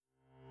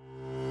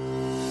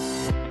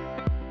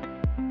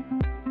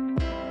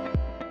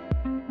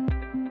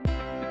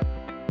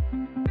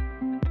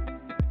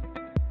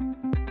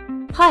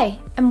Hi,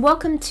 and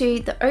welcome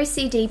to the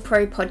OCD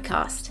Pro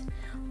podcast.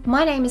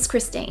 My name is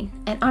Christine,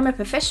 and I'm a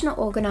professional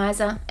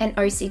organiser and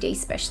OCD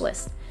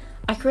specialist.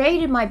 I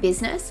created my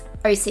business,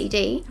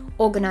 OCD,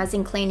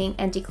 Organising, Cleaning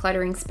and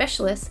Decluttering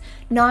Specialist,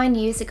 9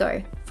 years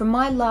ago from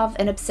my love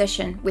and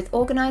obsession with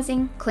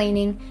organising,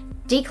 cleaning,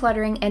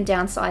 decluttering and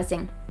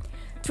downsizing.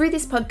 Through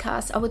this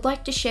podcast, I would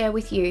like to share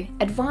with you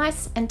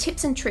advice and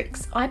tips and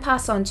tricks I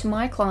pass on to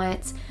my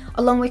clients,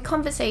 along with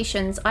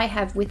conversations I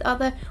have with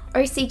other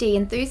OCD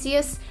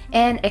enthusiasts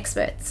and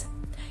experts.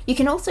 You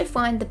can also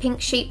find the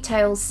Pink Sheep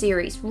Tales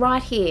series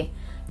right here.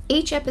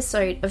 Each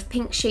episode of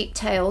Pink Sheep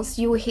Tales,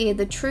 you will hear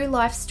the true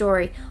life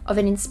story of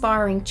an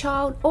inspiring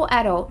child or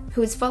adult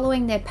who is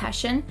following their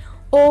passion,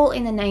 all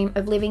in the name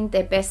of living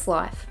their best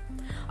life.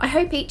 I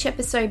hope each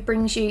episode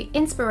brings you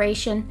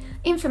inspiration,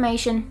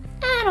 information,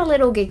 and a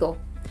little giggle.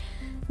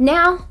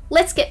 Now,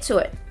 let's get to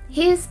it.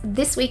 Here's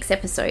this week's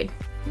episode.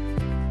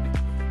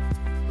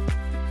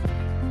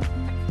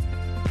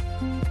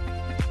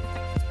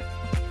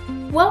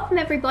 Welcome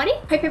everybody.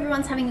 Hope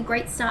everyone's having a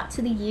great start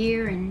to the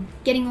year and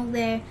getting all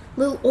their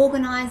little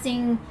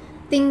organising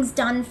things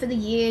done for the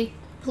year,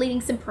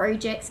 completing some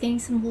projects, getting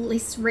some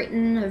lists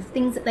written of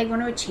things that they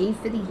want to achieve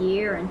for the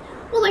year and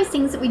all those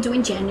things that we do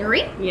in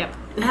January. Yep.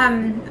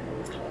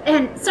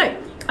 And so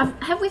I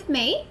have with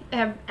me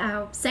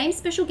our same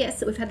special guest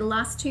that we've had the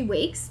last 2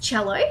 weeks,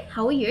 Cello.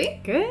 How are you?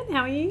 Good.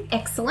 How are you?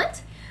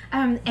 Excellent.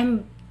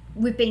 And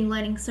we've been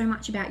learning so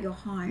much about your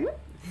home.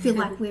 I feel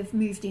like we've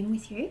moved in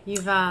with you.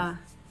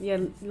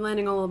 You're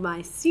learning all of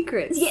my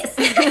secrets. Yes.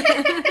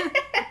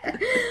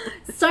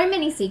 So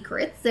many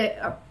secrets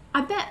that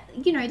I bet,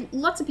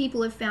 lots of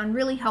people have found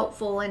really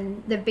helpful,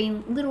 and they've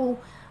been little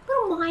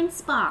mind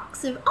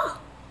sparks of,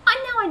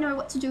 I know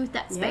what to do with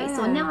that space,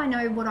 or now I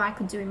know what I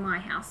could do in my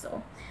house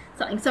or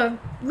something. So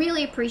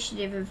really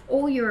appreciative of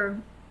all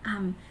your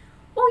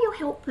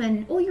help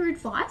and all your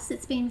advice.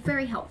 It's been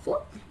very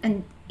helpful.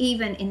 And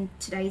even in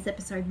today's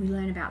episode, we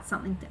learn about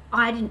something that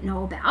I didn't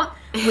know about,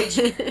 which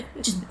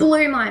just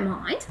blew my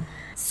mind.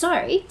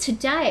 So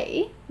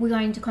today we're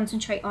going to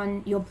concentrate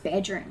on your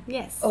bedroom.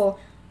 Yes. Or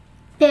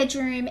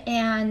bedroom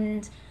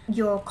and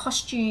your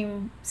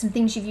costume, some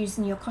things you've used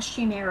in your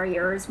costume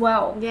area as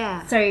well.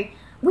 Yeah. So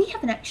we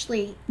haven't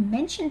actually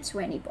mentioned to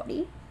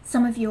anybody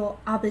some of your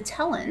other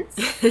talents,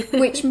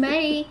 which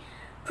may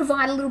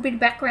provide a little bit of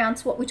background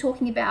to what we're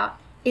talking about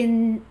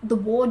in the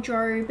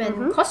wardrobe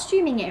and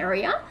costuming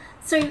area.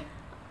 So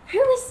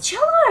who is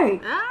Cello?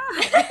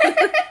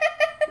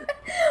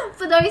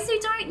 For those who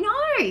don't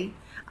know.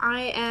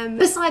 I am...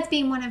 Besides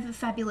being one of the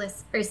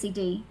fabulous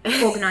OCD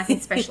organising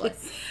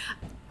specialists.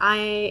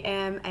 I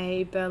am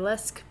a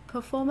burlesque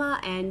performer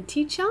and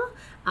teacher,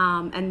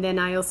 and then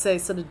I also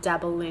sort of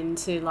dabble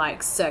into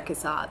like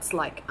circus arts,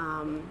 like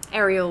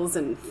aerials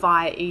and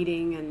fire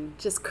eating and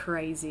just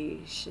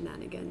crazy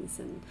shenanigans.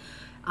 And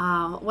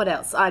what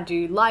else? I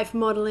do life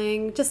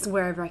modelling, just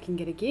wherever I can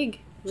get a gig,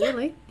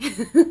 really.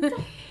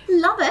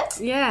 Love it.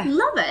 Yeah.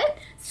 Love it.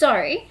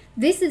 So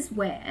this is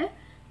where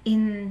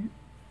in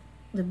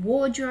the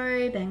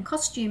wardrobe and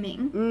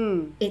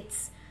costuming,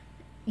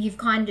 you've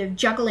kind of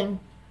juggling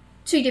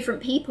 2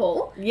 different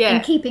people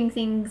and keeping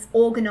things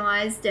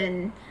organised,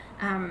 and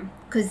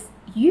because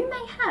you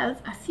may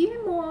have a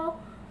few more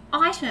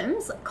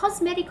items, like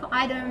cosmetic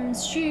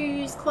items,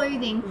 shoes,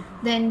 clothing,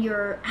 than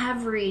your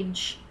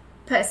average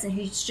person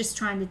who's just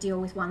trying to deal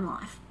with one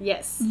life.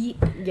 Yes.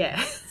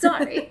 Yeah. So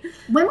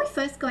when we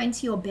first go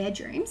into your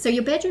bedroom, so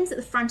your bedroom's at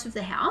the front of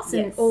the house,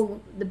 and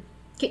all the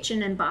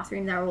kitchen and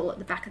bathroom, they're all at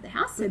the back of the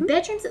house. So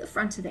bedroom's at the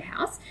front of the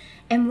house,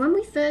 and when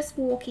we first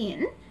walk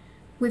in,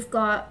 we've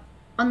got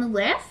on the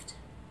left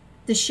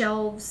the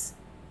shelves,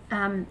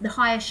 the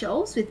higher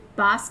shelves with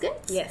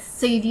baskets. Yes.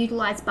 So you've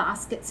utilised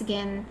baskets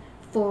again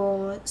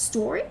for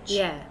storage.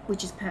 Yeah.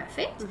 Which is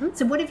perfect.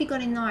 So what have you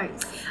got in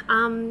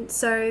those?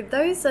 So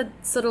those are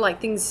sort of like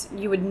things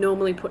you would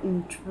normally put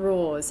in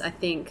drawers, I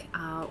think,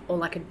 or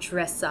like a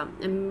dresser.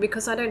 And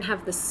because I don't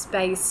have the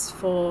space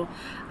for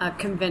a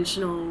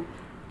conventional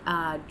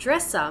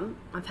dresser,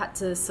 I've had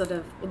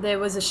to there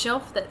was a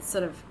shelf that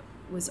sort of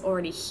was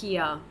already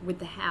here with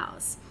the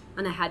house,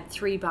 and I had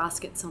 3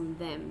 baskets on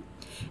them.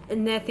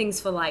 And they're things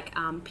for like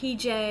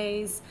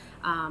PJs,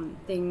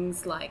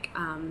 things like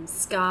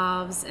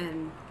scarves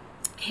and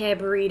hair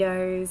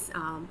burritos,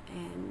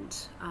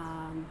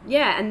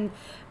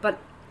 but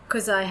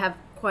because I have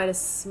quite a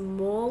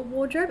small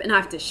wardrobe and I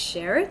have to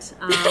share it,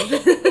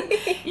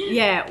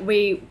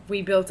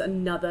 we built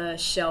another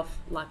shelf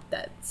like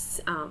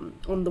that's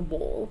on the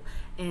wall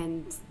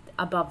and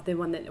above the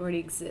one that already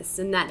exists,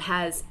 and that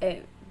has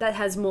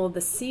more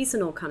the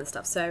seasonal kind of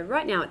stuff. So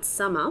right now it's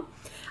summer,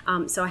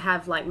 so I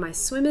have like my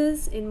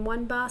swimmers in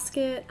one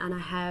basket, and I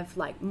have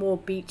like more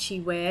beachy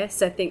wear,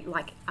 so think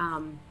like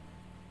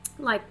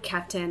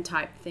caftan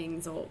type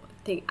things, or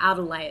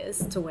outer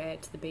layers to wear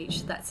to the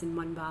beach. That's in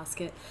one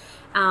basket,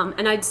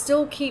 and I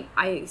still keep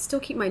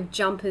my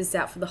jumpers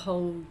out for the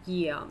whole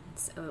year,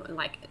 so,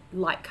 like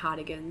light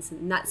cardigans,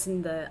 and that's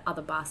in the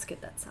other basket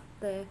that's up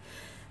there.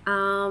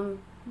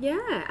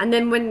 Yeah, and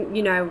then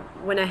when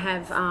I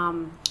have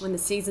when the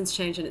seasons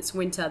change and it's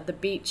winter, the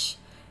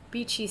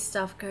beachy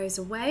stuff goes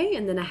away,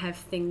 and then I have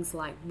things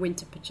like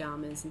winter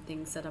pajamas and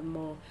things that are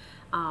more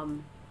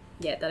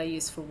that I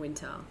use for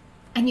winter.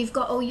 And you've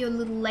got all your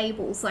little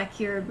labels, like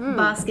your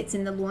baskets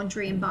in the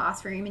laundry and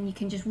bathroom, and you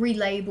can just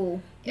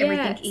relabel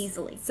everything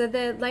easily. So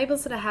the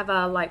labels that I have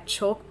are like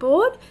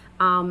chalkboard,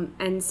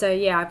 and so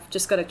I've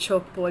just got a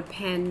chalkboard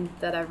pen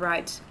that I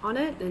write on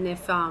it, and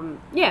if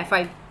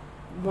I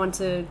want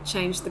to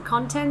change the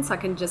contents, I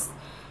can just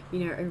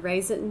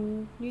erase it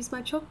and use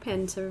my chalk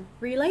pen to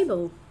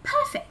relabel.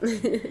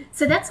 Perfect.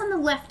 So that's on the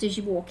left as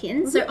you walk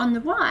in. So on the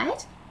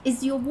right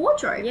is your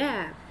wardrobe.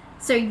 Yeah.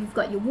 So you've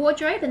got your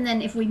wardrobe, and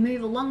then if we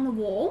move along the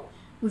wall,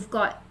 we've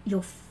got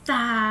your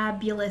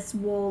fabulous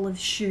wall of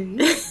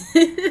shoes.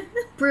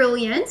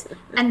 Brilliant.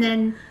 And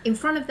then in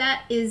front of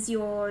that is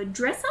your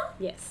dresser.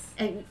 Yes.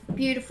 A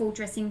beautiful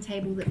dressing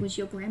table that was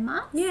your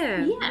grandma's.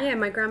 Yeah.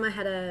 My grandma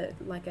had a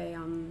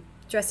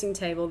dressing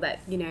table that,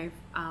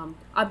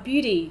 a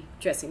beauty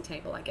dressing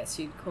table, I guess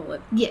you'd call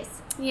it.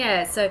 Yes.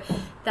 Yeah, so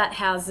that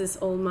houses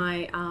all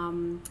my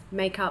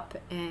makeup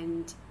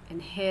and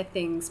hair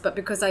things. But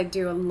because I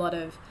do a lot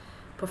of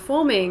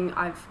performing,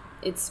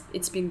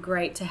 it's been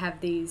great to have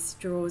these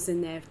drawers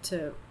in there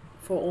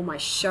for all my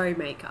show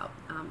makeup,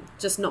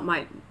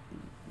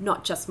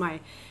 not just my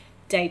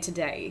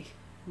day-to-day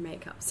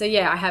makeup. So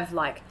I have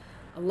like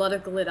a lot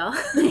of glitter.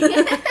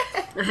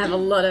 I have a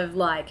lot of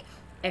like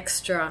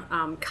extra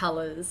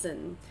colors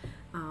and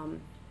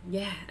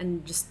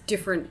and just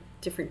different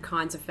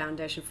kinds of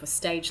foundation for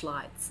stage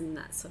lights and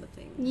that sort of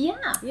thing.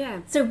 Yeah.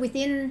 So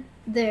within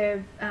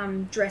the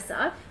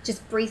dresser,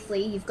 just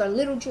briefly, you've got a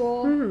little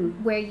drawer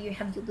where you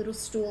have your little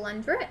stool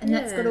under it, and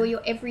that's got all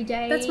your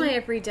everyday. That's my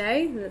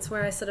everyday, and that's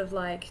where I sort of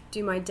like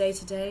do my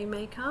day-to-day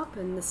makeup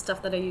and the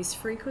stuff that I use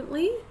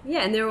frequently. Yeah,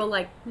 and they're all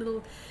like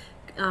little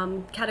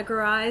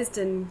categorized,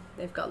 and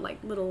they've got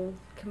like little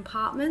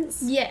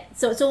compartments. Yeah,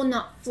 so it's all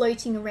not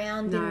floating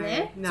around in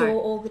there. It's all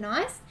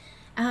organized.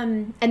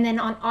 And then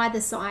on either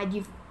side,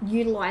 you're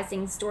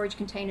utilising storage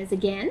containers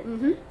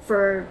again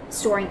for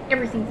storing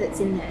everything that's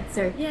in there.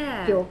 So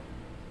your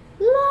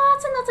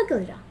lots and lots of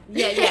glitter.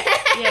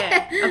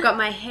 Yeah. I've got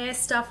my hair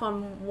stuff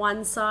on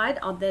one side.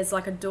 There's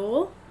like a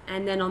door,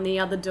 and then on the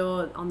other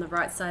door, on the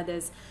right side,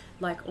 there's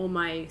like all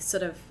my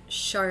sort of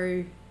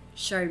show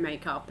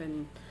makeup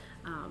and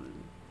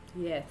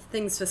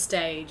things for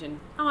stage, and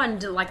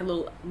like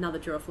another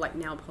drawer for like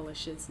nail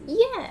polishes and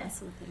that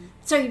sort of thing.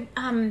 So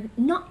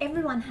not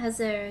everyone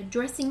has a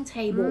dressing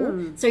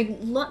table. So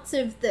lots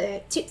of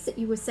the tips that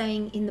you were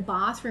saying in the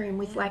bathroom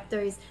with like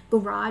those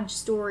garage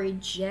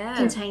storage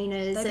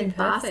containers and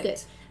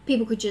baskets,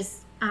 people could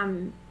just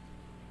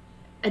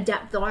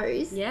adapt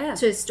those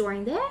to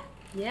storing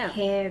their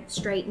hair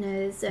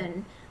straighteners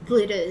and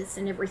glitters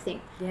and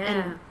everything.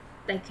 And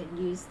they can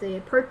use the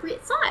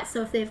appropriate size.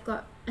 So if they've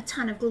got a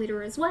ton of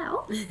glitter as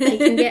well, they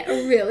can get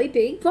a really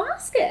big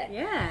basket.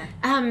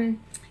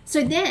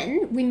 So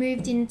then we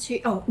moved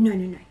into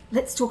no.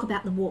 Let's talk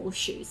about the wall of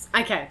shoes.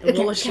 Okay, the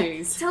wall of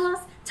shoes. Tell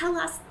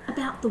us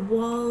about the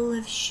wall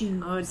of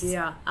shoes. Oh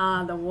dear,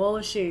 the wall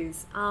of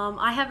shoes.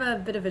 I have a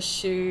bit of a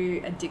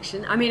shoe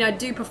addiction. I mean, I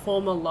do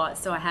perform a lot,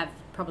 so I have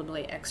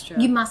probably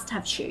extra. You must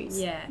have shoes.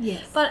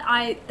 Yes. But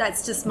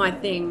that's just my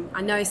thing.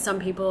 I know some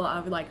people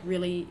are like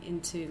really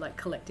into like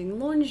collecting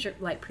lingerie,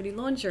 like pretty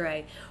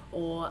lingerie,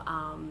 or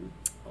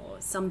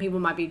some people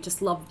might be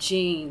just love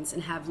jeans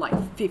and have like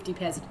 50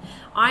 pairs.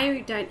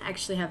 I don't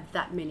actually have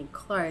that many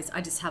clothes.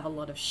 I just have a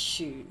lot of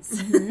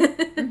shoes.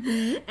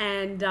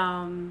 And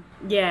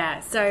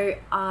so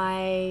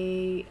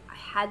I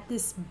had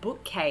this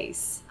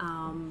bookcase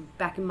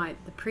back in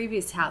the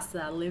previous house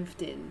that I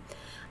lived in.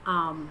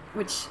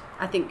 Which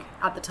I think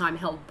at the time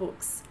held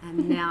books,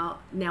 and now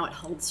it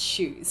holds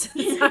shoes.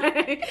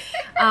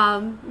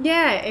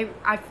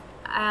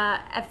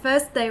 At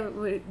first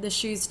the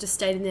shoes just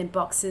stayed in their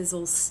boxes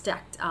all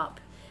stacked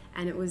up,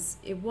 and it was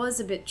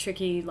a bit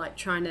tricky, like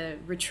trying to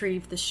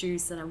retrieve the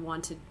shoes that I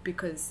wanted,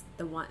 because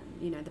the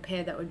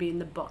pair that would be in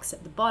the box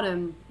at the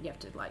bottom, you have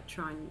to like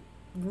try and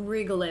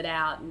wriggle it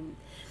out, and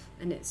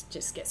it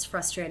just gets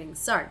frustrating.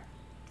 So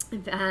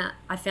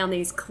I found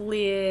these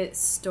clear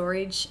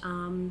storage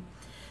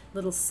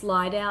little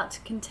slide out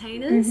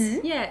containers.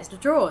 It's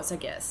drawers, I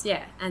guess.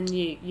 And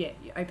you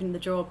open the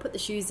drawer, put the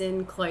shoes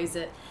in, close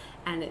it,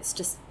 and it's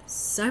just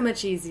so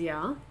much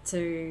easier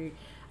to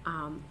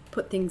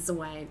put things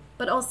away.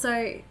 But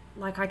also,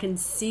 like, I can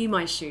see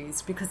my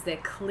shoes because they're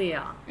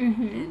clear.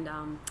 And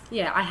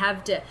I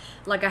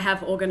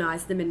have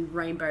organized them in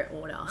rainbow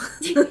order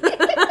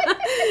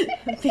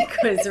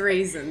because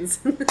reasons.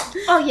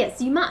 Oh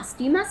yes, you must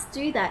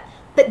do that.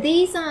 But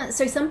these are,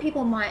 so some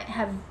people might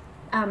have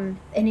an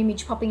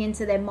image popping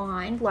into their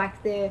mind,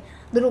 like the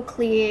little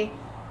clear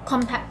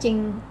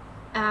compacting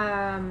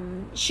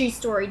shoe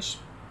storage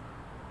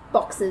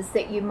boxes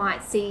that you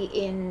might see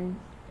in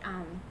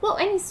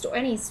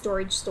any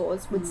storage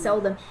stores would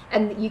sell them,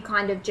 and you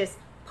kind of just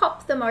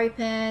pop them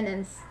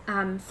open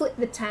and flip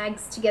the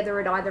tags together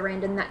at either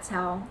end, and that's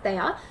how they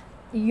are.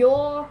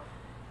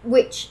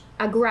 which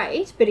are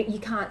great, but you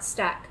can't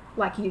stack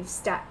like you've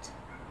stacked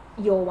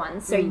your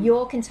ones. So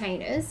your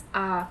containers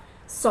are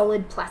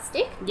solid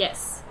plastic.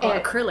 Yes. Or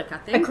acrylic, I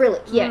think.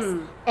 Acrylic, yes.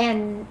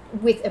 And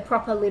with a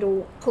proper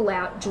little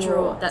pull-out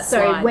drawer. That so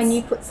slides. when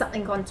you put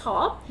something on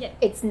top,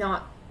 it's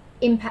not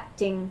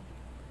impacting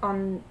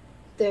on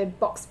the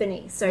box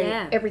beneath. So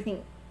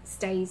everything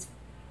stays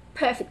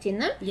perfect in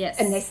them. Yes.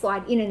 And they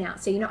slide in and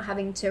out. So you're not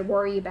having to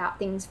worry about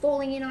things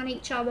falling in on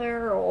each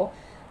other or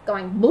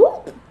going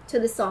bloop to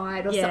the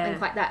side or something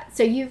like that.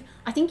 So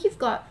I think you've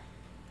got,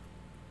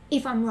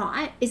 if I'm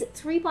right, is it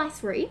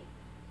 3x3?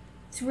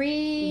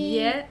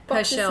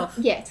 Per shelf.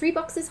 3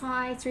 boxes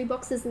high, 3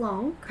 boxes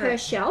long per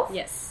shelf.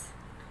 Yes.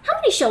 How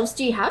many shelves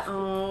do you have?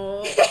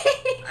 Oh,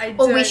 I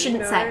or don't we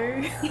shouldn't know.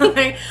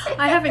 say.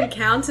 I haven't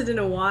counted in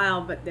a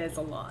while, but there's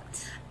a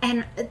lot.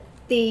 And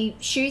the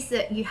shoes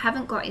that you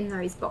haven't got in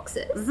those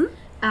boxes,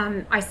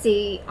 I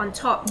see on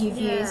top you've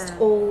used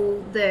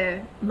all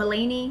the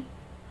Malini.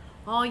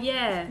 Oh,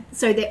 yeah.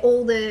 So they're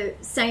all the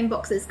same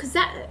boxes. Because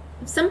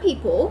some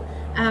people,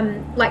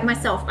 like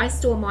myself, I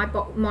store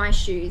my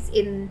shoes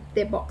in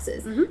their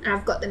boxes. And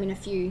I've got them in a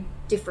few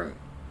different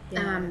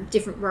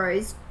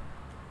rows.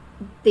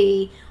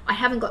 I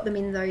haven't got them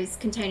in those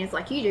containers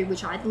like you do,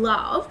 which I'd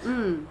love.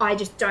 I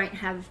just don't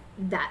have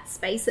that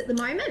space at the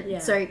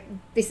moment. So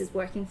this is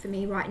working for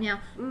me right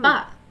now.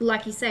 But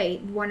like you say,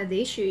 one of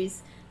the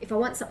issues, if I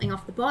want something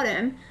off the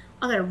bottom,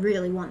 I gotta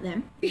really want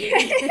them.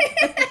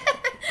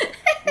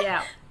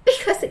 Yeah.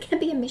 Because it can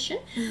be a mission.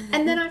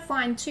 And then I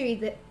find too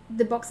that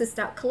the boxes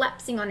start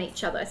collapsing on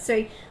each other.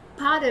 So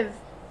part of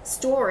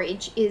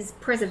storage is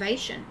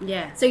preservation.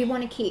 Yeah. So you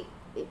want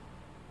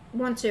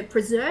to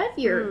preserve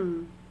your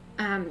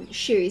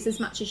shoes as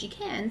much as you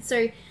can.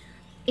 So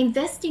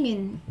investing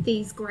in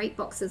these great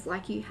boxes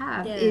like you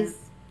have is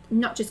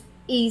not just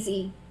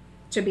easy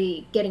to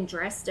be getting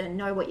dressed and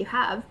know what you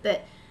have,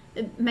 but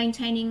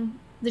maintaining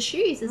the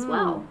shoes as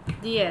well.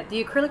 Yeah,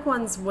 the acrylic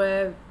ones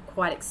were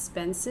quite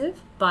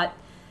expensive, but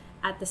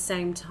at the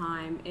same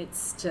time,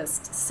 it's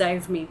just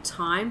saved me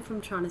time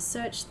from trying to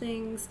search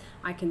things.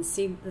 I can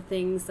see the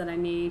things that I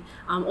need.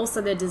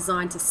 Also, they're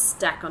designed to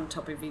stack on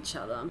top of each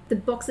other. The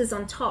boxes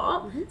on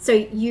top, so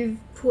you've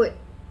put,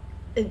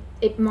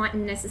 it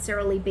mightn't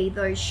necessarily be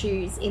those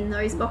shoes in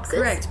those boxes.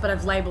 Correct, but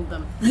I've labelled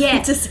them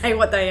to say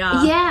what they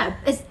are. Yeah,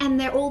 and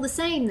they're all the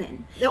same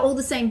then. They're all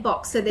the same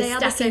box, so they're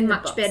stacking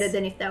much better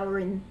than if they were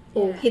in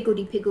all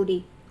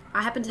higgledy-piggledy.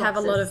 I happen to have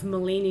a lot of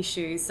Malini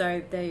shoes,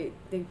 so they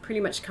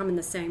pretty much come in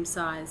the same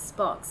size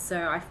box.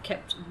 So I've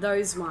kept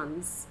those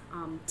ones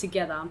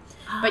together.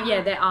 But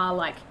yeah, there are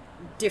like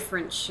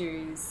different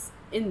shoes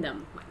in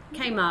them, like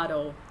Kmart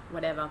or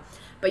whatever.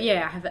 But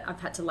yeah,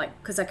 I've had to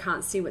because I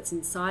can't see what's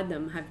inside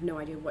them, I have no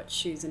idea what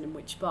shoes and in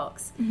which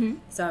box.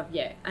 So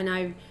and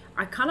I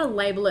kind of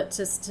label it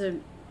just to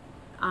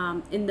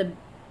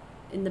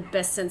in the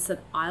best sense that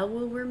I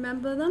will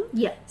remember them.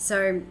 Yeah.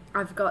 So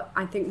I've got,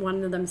 I think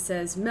one of them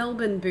says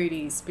Melbourne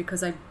booties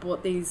because I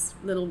bought these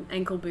little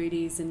ankle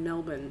booties in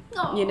Melbourne.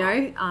 Aww. You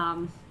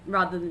know,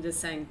 rather than just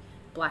saying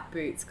black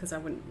boots because I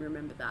wouldn't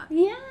remember that.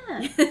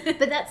 Yeah.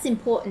 But that's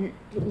important,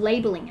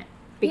 labeling it,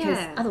 because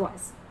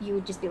otherwise you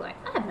would just be like,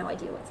 I have no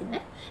idea what's in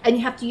there. And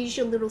you have to use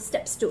your little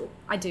step stool.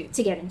 I do.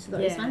 To get into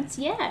those ones.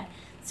 Yeah.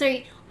 So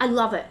I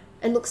love it.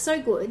 It looks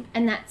so good.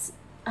 And that's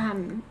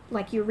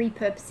like you're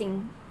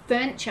repurposing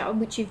furniture,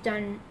 which you've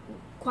done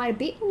quite a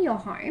bit in your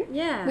home.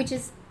 Yeah. Which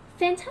is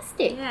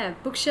fantastic. Yeah.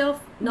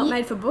 Bookshelf, not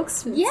made for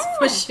books. It's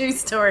for shoe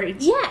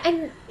storage. Yeah.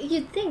 And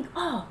you'd think,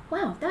 oh,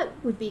 wow, that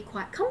would be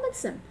quite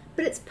cumbersome.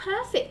 But it's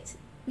perfect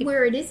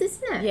where it is,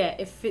 isn't it? Yeah,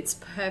 it fits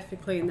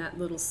perfectly in that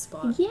little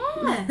spot.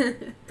 Yeah.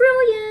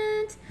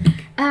 Brilliant.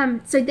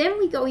 So then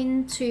we go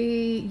into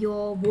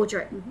your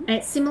wardrobe. And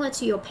it's similar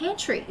to your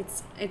pantry.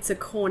 It's a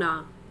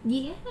corner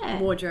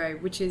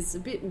wardrobe, which is a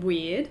bit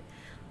weird.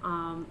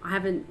 I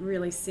haven't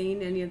really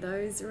seen any of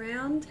those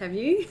around. Have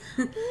you?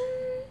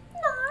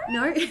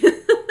 No?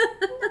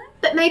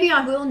 But maybe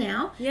I will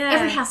now. Yeah.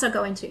 Every house I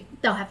go into,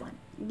 they'll have one.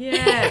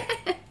 Yeah.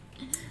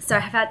 So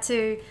I've had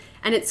to,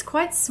 and it's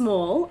quite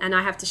small, and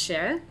I have to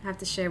share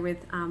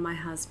with my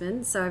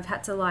husband. So I've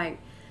had to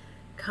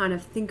kind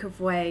of think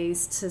of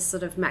ways to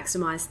sort of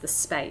maximize the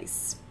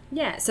space.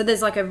 Yeah. So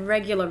there's like a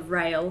regular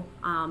rail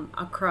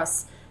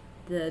across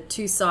the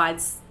two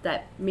sides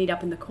that meet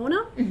up in the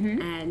corner,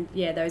 and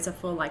those are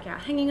for like our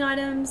hanging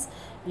items,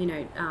 you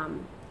know,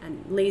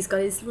 and Lee's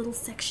got his little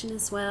section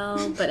as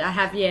well, but I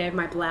have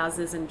my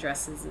blouses and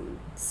dresses and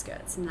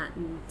skirts and that,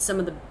 and some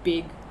of the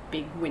big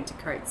winter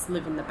coats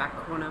live in the back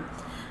corner.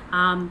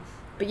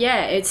 But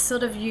yeah, it's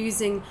sort of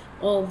using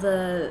all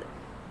the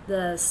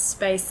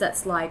space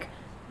that's like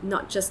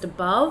not just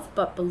above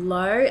but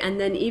below, and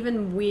then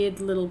even weird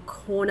little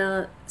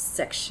corner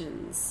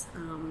sections.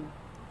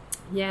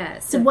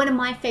 So one of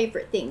my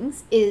favourite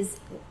things is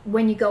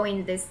when you go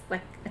in, there's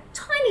like a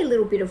tiny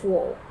little bit of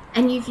wall,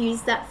 and you've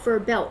used that for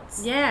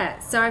belts. Yeah,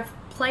 so I've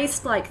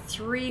placed like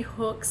 3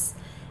 hooks,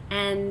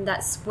 and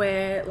that's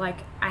where like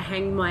I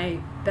hang my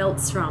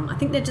belts from. I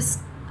think they're just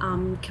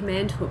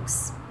command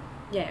hooks.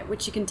 Yeah,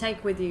 which you can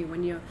take with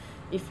you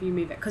if you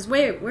move it, because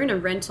we're in a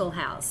rental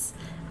house,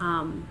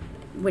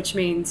 which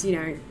means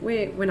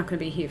we're not going to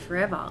be here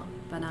forever.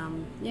 But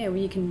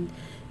you can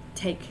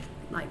take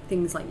like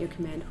things like your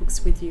command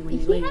hooks with you when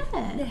you leave.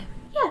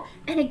 Yeah.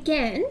 And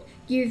again,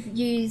 you've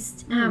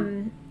used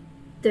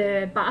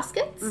the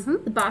baskets,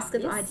 the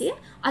basket idea.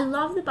 I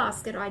love the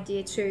basket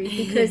idea too,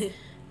 because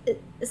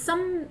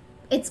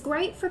it's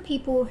great for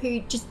people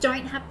who just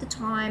don't have the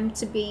time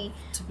to be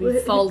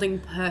folding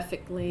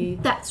perfectly.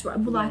 That's right.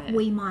 Like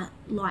we might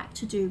like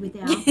to do with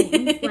our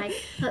things, like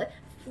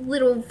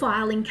little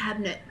filing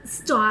cabinet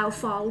style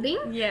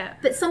folding. Yeah.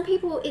 But some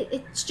people,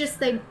 it's just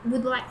they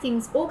would like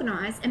things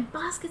organised, and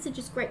baskets are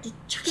just great to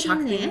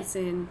chuck in there. Things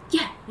in.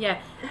 Yeah. Yeah.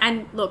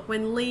 And look,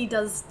 when Lee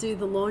does do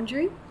the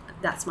laundry,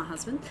 that's my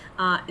husband.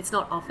 It's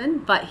not often,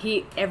 but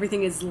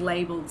everything is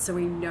labelled so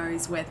he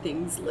knows where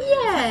things live.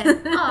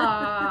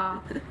 Yeah.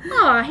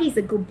 Oh, he's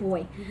a good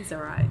boy. He's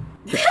all right.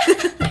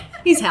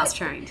 He's house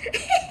trained.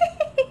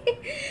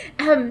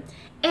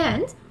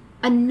 And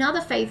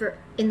another favourite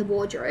in the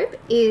wardrobe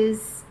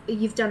is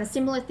you've done a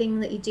similar thing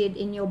that you did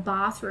in your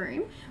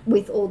bathroom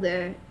with all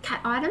the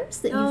cat items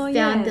that you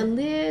found a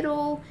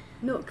little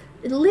nook,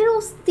 little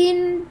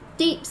thin,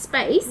 deep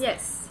space.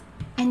 Yes.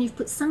 And you've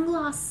put a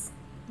sunglass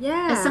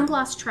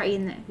tray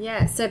in there.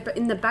 Yeah. So, but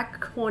in the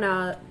back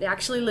corner,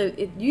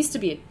 it used to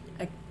be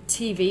a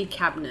TV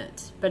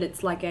cabinet, but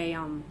it's like a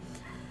kind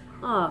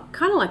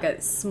of like a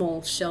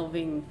small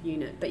shelving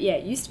unit. But yeah,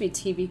 it used to be a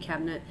TV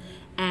cabinet,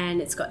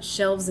 and it's got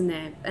shelves in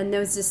there. And there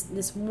was just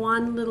this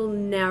one little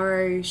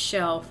narrow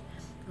shelf.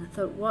 I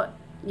thought,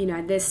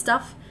 there's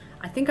stuff.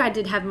 I think I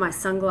did have my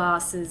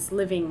sunglasses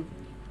living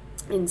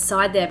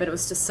inside there, but it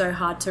was just so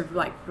hard to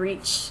like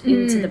reach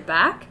into the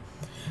back.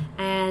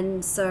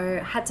 And so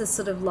I had to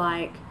sort of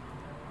like,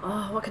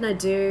 what can I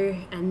do?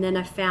 And then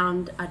I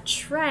found a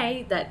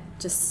tray that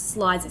just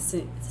slides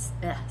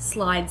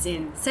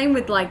in. Same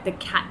with like the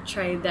cat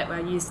tray that I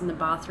used in the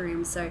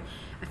bathroom. So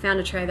I found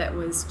a tray that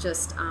was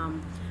just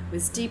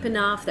was deep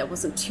enough, that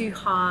wasn't too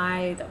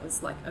high, that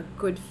was like a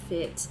good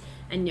fit,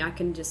 and I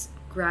can just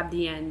grab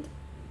the end,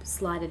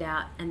 slide it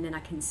out, and then I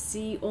can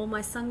see all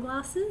my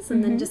sunglasses,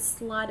 and then just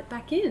slide it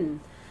back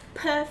in.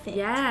 Perfect.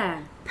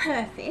 Yeah.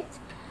 Perfect.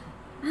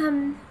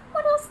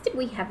 What else did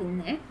we have in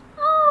there?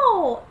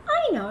 Oh,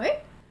 I know.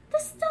 The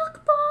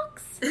stock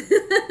box. Brilliant.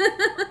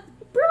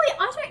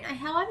 I don't know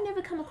how I've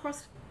never come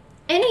across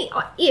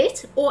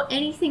it or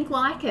anything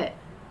like it.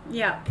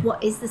 Yeah.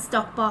 What is the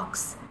stock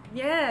box?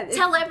 Yeah.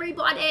 Tell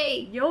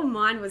everybody. Your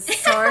mind was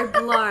so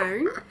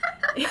blown.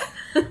 I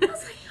was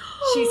like,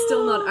 She's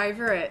still not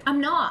over it.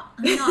 I'm not.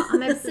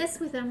 I'm obsessed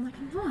with it. I'm like,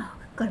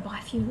 I've got to buy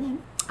a few of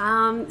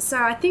them. So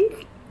I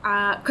think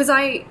because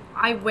I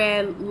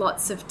wear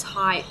lots of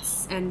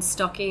tights and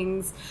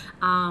stockings,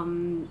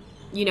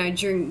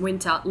 during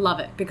winter. Love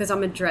it because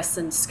I'm a dress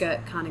and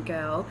skirt kind of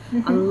girl.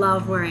 I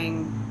love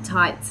wearing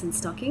tights and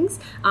stockings.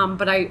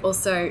 But I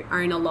also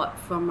own a lot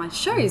from my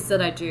shows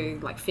that I do,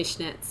 like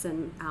fishnets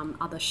and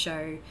other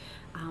show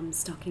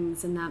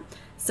stockings and that.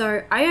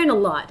 So I own a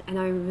lot, and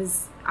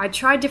I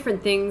tried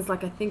different things.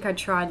 Like I think I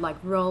tried like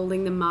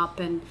rolling them up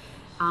and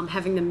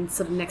having them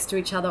sort of next to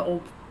each other,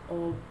 or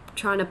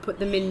trying to put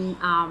them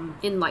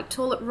in like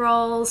toilet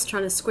rolls,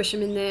 trying to squish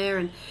them in there,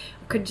 and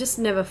I could just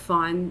never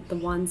find the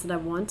ones that I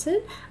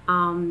wanted.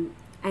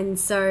 And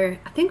so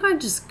I think I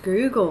just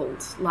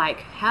Googled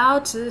like how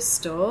to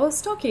store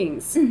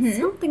stockings,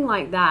 something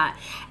like that.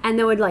 And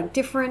there were like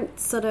different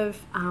sort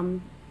of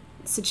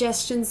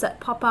suggestions that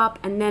pop up,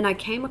 and then I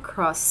came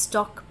across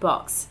Stock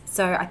Box.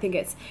 So I think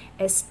it's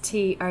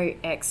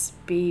STOXBOX.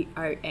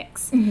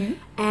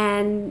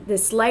 And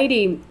this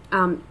lady,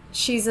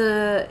 she's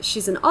an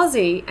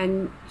Aussie,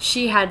 and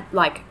she had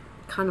like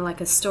kind of like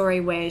a story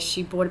where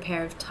she bought a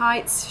pair of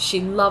tights. She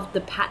loved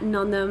the pattern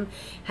on them,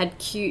 had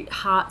cute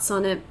hearts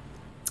on it,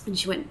 and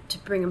she went to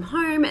bring them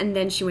home, and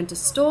then she went to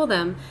store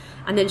them,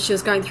 and then she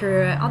was going through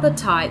her other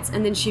tights,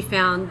 and then she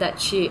found that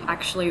she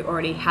actually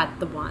already had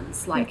the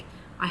ones. Like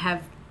I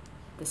have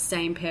the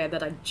same pair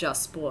that I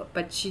just bought,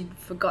 but she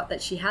forgot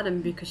that she had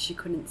them because she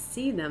couldn't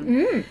see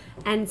them.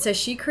 And so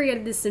she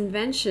created this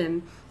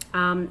invention,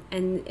 and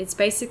it's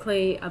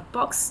basically a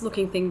box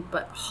looking thing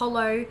but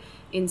hollow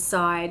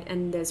inside,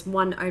 and there's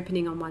one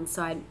opening on one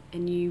side,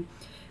 and you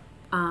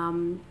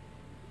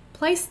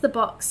place the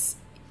box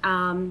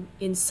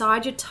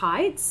inside your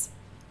tights,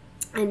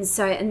 and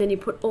then you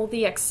put all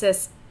the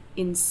excess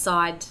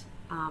inside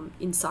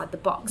the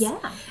box.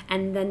 Yeah.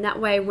 And then that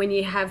way, when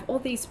you have all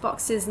these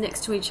boxes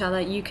next to each other,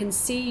 you can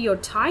see your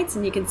tights,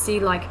 and you can see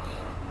like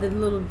the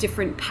little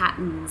different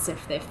patterns,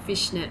 if they're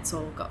fishnets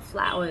or got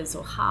flowers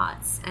or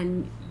hearts,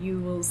 and you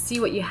will see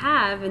what you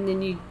have, and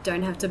then you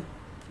don't have to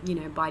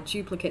buy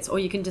duplicates, or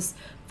you can just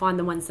find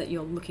the ones that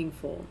you're looking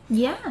for.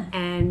 Yeah.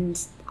 And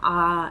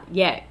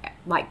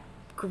like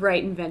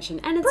great invention.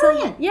 And it's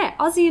brilliant.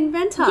 Aussie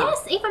inventor.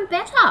 Yes, even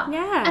better.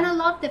 Yeah. And I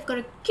love they've got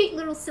a cute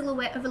little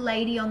silhouette of a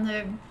lady on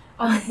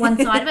one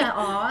side of it.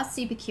 Oh,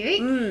 super cute.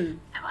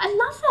 I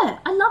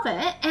love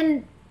it.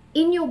 And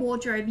in your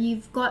wardrobe,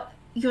 you've got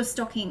your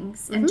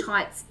stockings and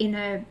tights in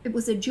it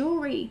was a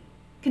jewellery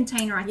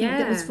container, I think,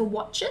 that was for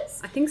watches.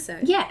 I think so.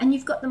 Yeah, and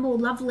you've got them all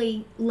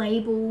lovely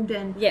labelled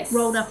and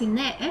rolled up in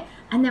there.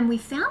 And then we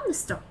found the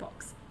stock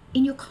box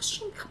in your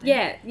costume cupboard.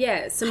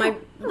 Yeah. So my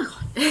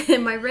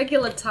my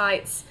regular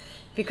tights,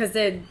 because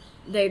they're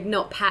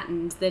not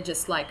patterned, they're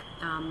just like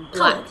black.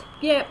 Coloured.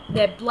 Yeah,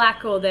 they're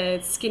black or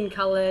they're skin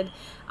coloured.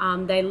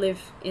 They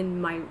live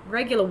in my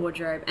regular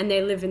wardrobe, and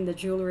they live in the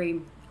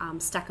jewellery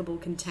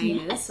stackable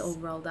containers, all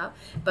rolled up.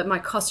 But my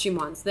costume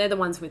ones, they're the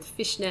ones with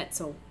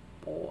fishnets or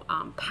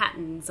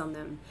patterns on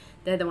them.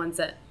 They're the ones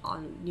that are,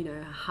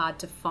 hard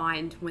to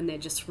find when they're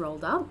just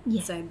rolled up.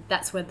 Yeah. So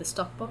that's where the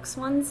stock box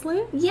ones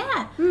live.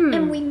 Yeah.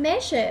 And we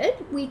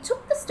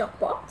took the stock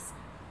box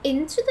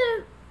into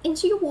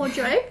your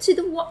wardrobe to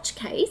the watch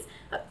case.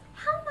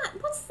 How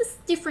much? What's the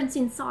difference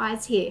in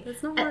size here?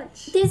 There's not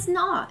much. There's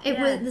not. It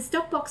was the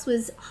stock box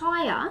was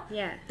higher.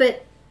 Yeah.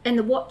 And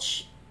the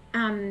watch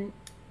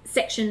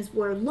sections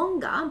were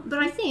longer. But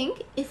I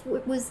think if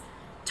it was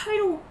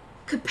total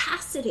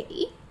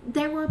capacity,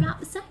 they were about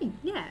the same.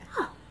 Yeah.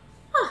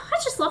 I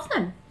just love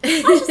them.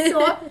 I just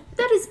thought,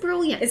 that is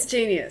brilliant. It's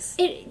genius.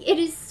 It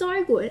is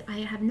so good. I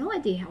have no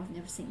idea how I've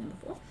never seen them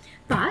before.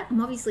 But I'm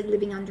obviously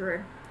living under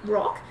a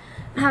rock.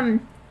 I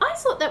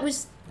thought that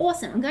was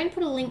awesome. I'm going to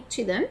put a link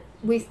to them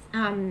with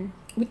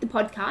the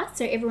podcast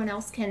so everyone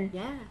else can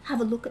have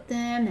a look at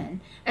them.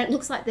 And it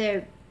looks like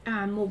they're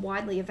more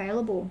widely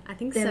available I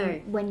think than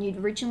so. when you'd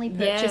originally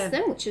purchased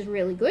them, which is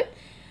really good.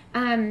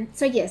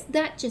 So yes,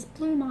 that just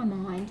blew my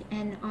mind,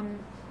 and I'm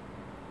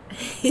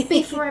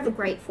be forever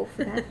grateful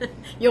for that.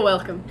 You're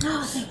welcome.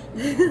 Oh,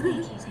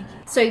 thank you.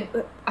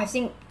 So I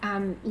think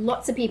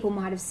lots of people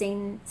might have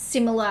seen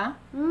similar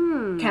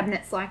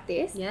cabinets like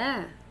this.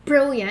 Yeah.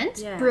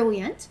 Brilliant.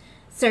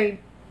 So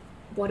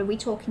what are we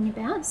talking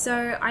about?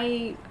 So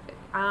I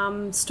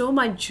store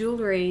my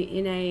jewellery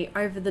in a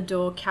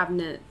over-the-door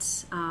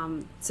cabinet.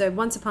 So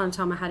once upon a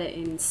time I had it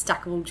in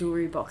stackable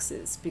jewellery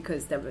boxes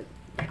because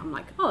I'm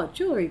like,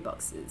 jewellery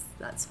boxes,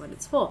 that's what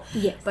it's for.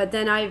 Yes. But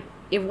then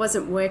it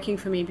wasn't working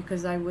for me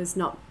because I was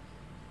not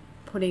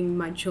putting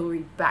my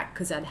jewellery back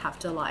because I'd have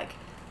to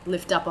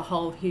lift up a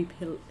whole heap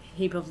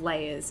of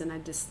layers, and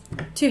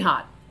too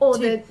hard. Or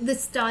the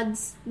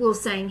studs were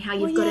saying how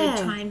you've got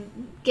to try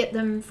and get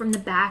them from the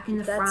back and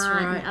the front. That's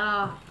right.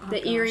 Oh,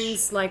 the gosh.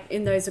 earrings,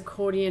 in those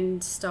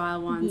accordion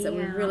style ones that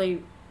were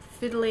really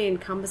fiddly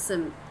and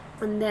cumbersome.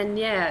 And then,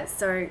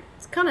 so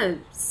it's kind of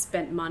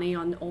spent money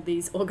on all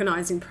these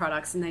organising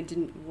products and they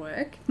didn't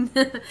work.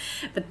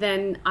 But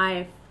then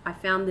I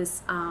found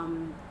this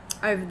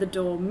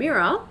over-the-door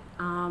mirror,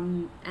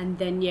 and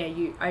then,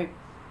 you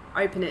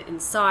open it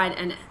inside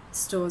and it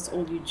stores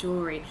all your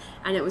jewellery.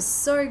 And it was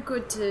so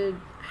good to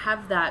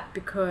have that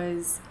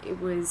because it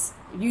was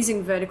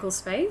using vertical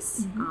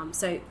space.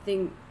 So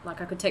I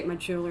could take my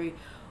jewellery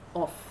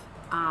off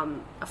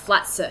a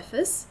flat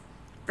surface,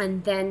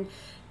 and then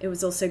it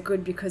was also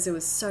good because it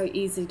was so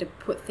easy to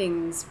put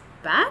things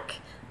back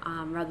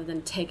rather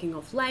than taking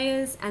off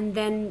layers. And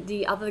then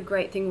the other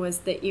great thing was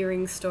the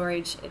earring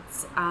storage.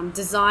 It's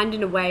designed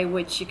in a way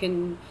which you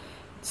can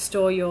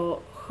store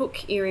your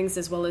hook earrings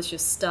as well as your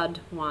stud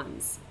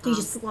ones. You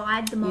just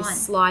slide them on. You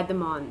slide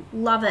them on.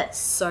 Love it.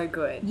 So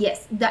good.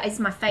 Yes, that is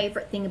my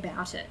favourite thing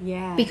about it.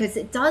 Yeah. Because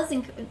it does,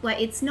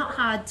 it's not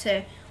hard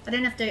to, I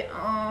don't have to,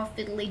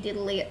 fiddly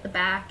diddly at the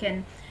back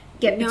and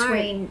get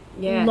between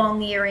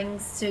long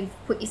earrings to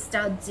put your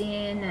studs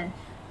in, and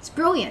it's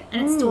brilliant.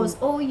 And it stores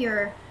all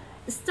your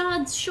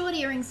studs, short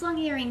earrings, long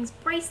earrings,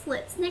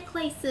 bracelets,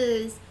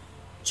 necklaces,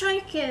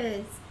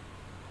 chokers,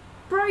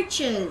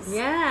 brooches.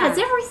 Yeah. Has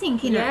everything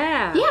in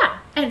it. Yeah.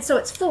 And so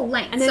it's full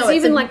length. And there's so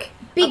even it's a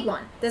big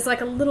one. There's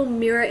a little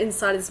mirror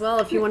inside as well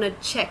if you want to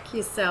check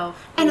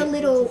yourself. And a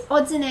little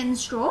odds and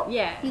ends straw.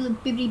 Yeah. Your little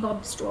bibbidi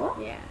bob straw.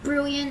 Yeah.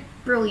 Brilliant.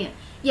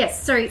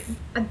 Yes, so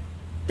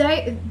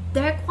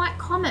they're quite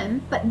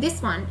common, but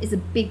this one is a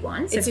big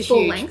one. So it's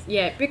full length.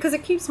 Yeah, because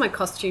it keeps my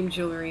costume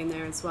jewellery in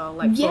there as well,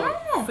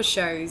 for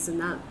shows and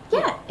that.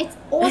 Yeah, it's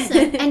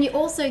awesome. And you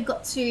also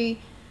got to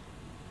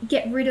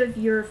get rid of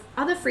your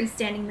other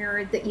freestanding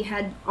mirror that you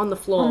had on the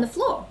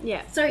floor.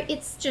 Yeah. So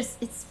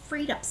it's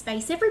freed up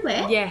space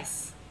everywhere.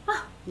 Yes.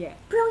 Oh, yeah.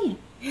 Brilliant.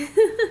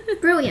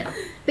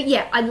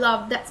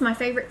 But that's my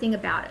favourite thing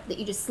about it, that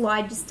you just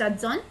slide your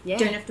studs on. Yeah.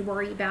 Don't have to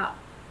worry about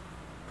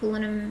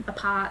pulling them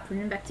apart, putting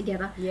them back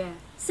together. Yeah.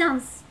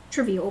 Sounds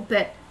trivial,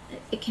 but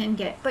it can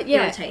get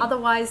irritating.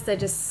 Otherwise they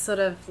just sort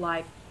of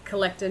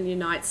collect in your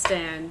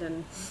nightstand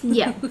and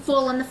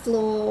fall on the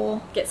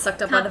floor. Get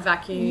sucked up by the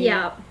vacuum.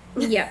 Yeah.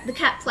 The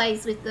cat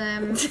plays with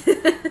them.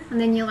 And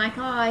then you're like,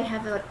 I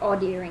have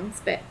odd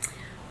earrings. But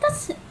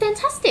that's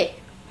fantastic.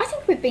 I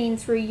think we've been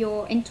through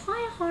your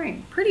entire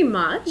home. Pretty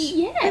much.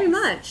 Yes. Pretty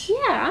much.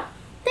 Yeah.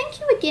 Thank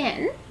you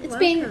again. It's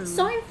been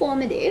so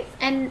informative,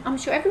 and I'm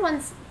sure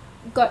everyone's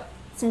got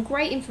some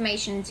great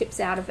information and tips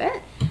out of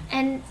it.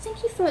 And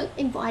thank you for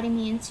inviting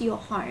me into your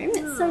home.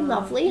 It's so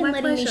lovely, and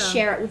letting me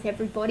share it with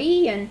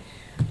everybody. And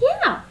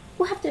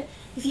we'll have to,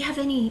 if you have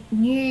any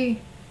new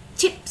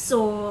tips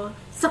or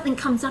something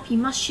comes up you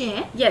must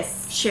share,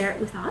 Yes. share it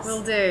with us.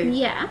 Will do.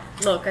 Yeah.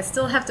 Look, I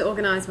still have to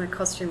organise my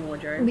costume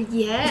wardrobe.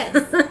 Yes.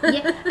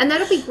 Yeah. And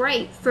that'll be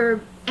great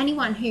for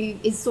anyone who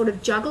is sort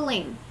of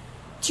juggling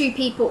two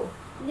people.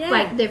 Yeah.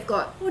 Like they've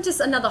got Or just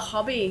another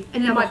hobby. They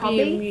Another might be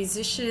hobby. a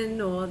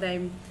musician, or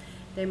they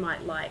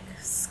might like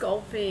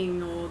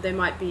sculpting, or they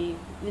might be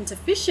into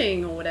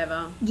fishing or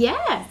whatever.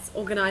 yeah. It's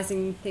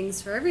organising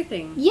things for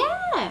everything.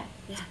 Yeah.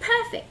 It's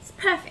perfect. It's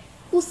perfect.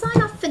 We'll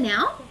sign off for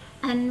now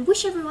and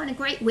wish everyone a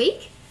great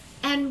week.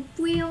 And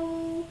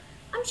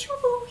I'm sure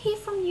we'll hear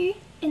from you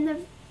in the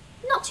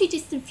not too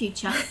distant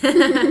future.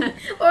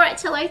 All right,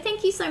 Tello,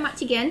 thank you so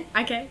much again.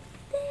 Okay.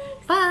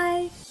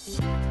 Bye.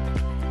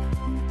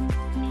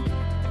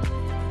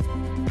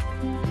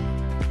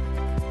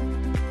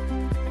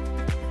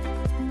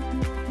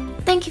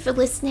 Thank you for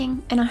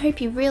listening, and I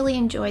hope you really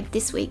enjoyed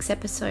this week's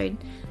episode.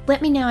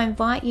 Let me now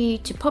invite you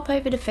to pop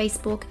over to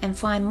Facebook and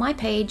find my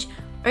page,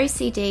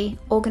 OCD,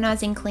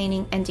 Organising,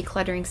 Cleaning and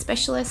Decluttering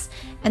Specialist,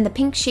 and the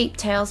Pink Sheep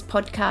Tales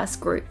podcast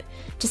group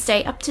to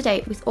stay up to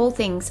date with all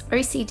things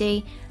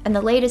OCD and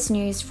the latest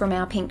news from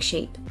our Pink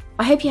Sheep.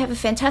 I hope you have a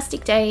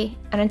fantastic day,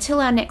 and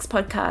until our next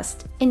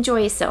podcast,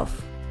 enjoy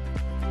yourself.